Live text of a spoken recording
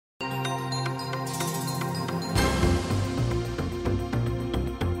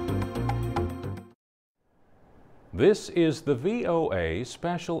This is the VOA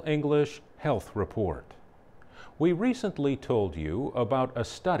Special English Health Report. We recently told you about a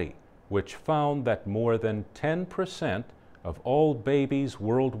study which found that more than 10% of all babies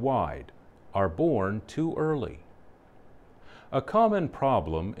worldwide are born too early. A common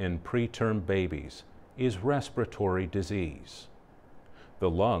problem in preterm babies is respiratory disease. The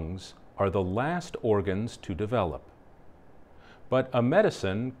lungs are the last organs to develop. But a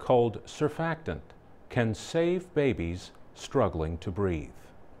medicine called surfactant can save babies struggling to breathe.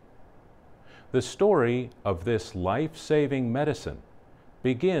 The story of this life-saving medicine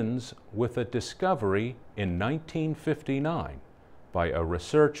begins with a discovery in 1959 by a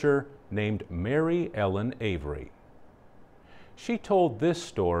researcher named Mary Ellen Avery. She told this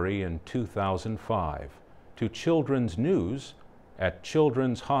story in 2005 to Children's News at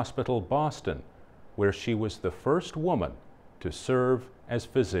Children's Hospital Boston, where she was the first woman to serve as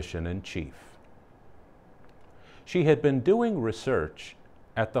physician-in-chief. She had been doing research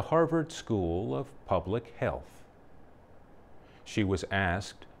at the Harvard School of Public Health. She was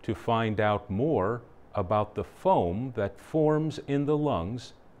asked to find out more about the foam that forms in the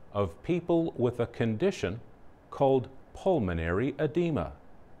lungs of people with a condition called pulmonary edema.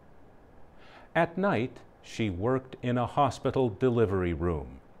 At night, she worked in a hospital delivery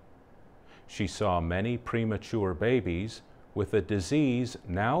room. She saw many premature babies with a disease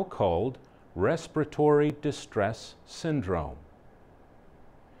now called respiratory distress syndrome.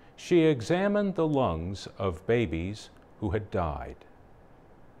 She examined the lungs of babies who had died.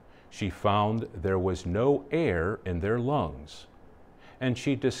 She found there was no air in their lungs, and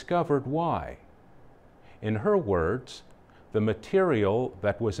she discovered why. In her words, the material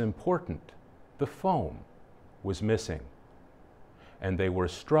that was important, the foam, was missing, and they were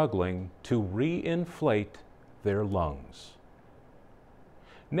struggling to re-inflate their lungs.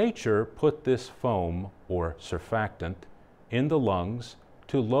 Nature put this foam, or surfactant, in the lungs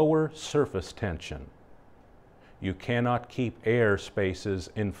to lower surface tension. You cannot keep air spaces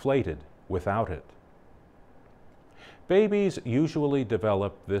inflated without it. Babies usually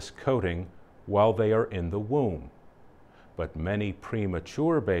develop this coating while they are in the womb, but many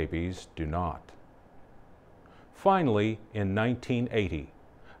premature babies do not. Finally, in 1980,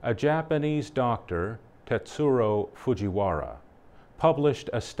 a Japanese doctor, Tetsuro Fujiwara, published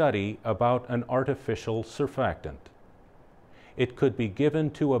a study about an artificial surfactant. It could be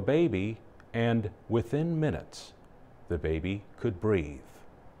given to a baby, and within minutes, the baby could breathe.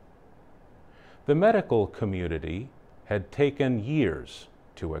 The medical community had taken years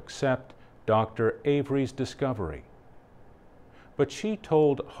to accept Dr. Avery's discovery. But she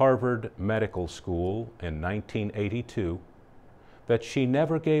told Harvard Medical School in 1982 that she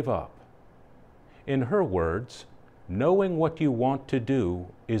never gave up. In her words, knowing what you want to do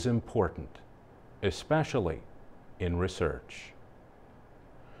is important, especially in research.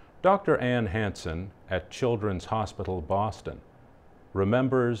 Dr. Ann Hansen at Children's Hospital Boston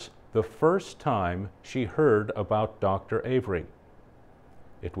remembers the first time she heard about Dr. Avery.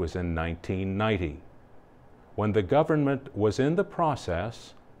 It was in 1990, when the government was in the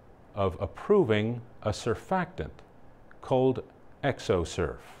process of approving a surfactant called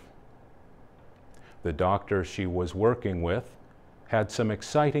ExoSurf. The doctor she was working with had some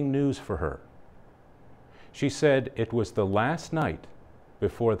exciting news for her. She said it was the last night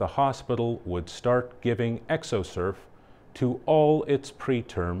before the hospital would start giving ExoSurf to all its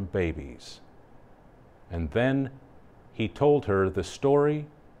preterm babies. And then he told her the story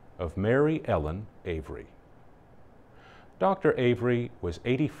of Mary Ellen Avery. Dr. Avery was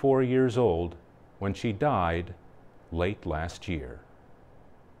 84 years old when she died late last year.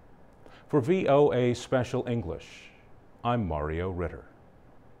 For VOA Special English, I'm Mario Ritter.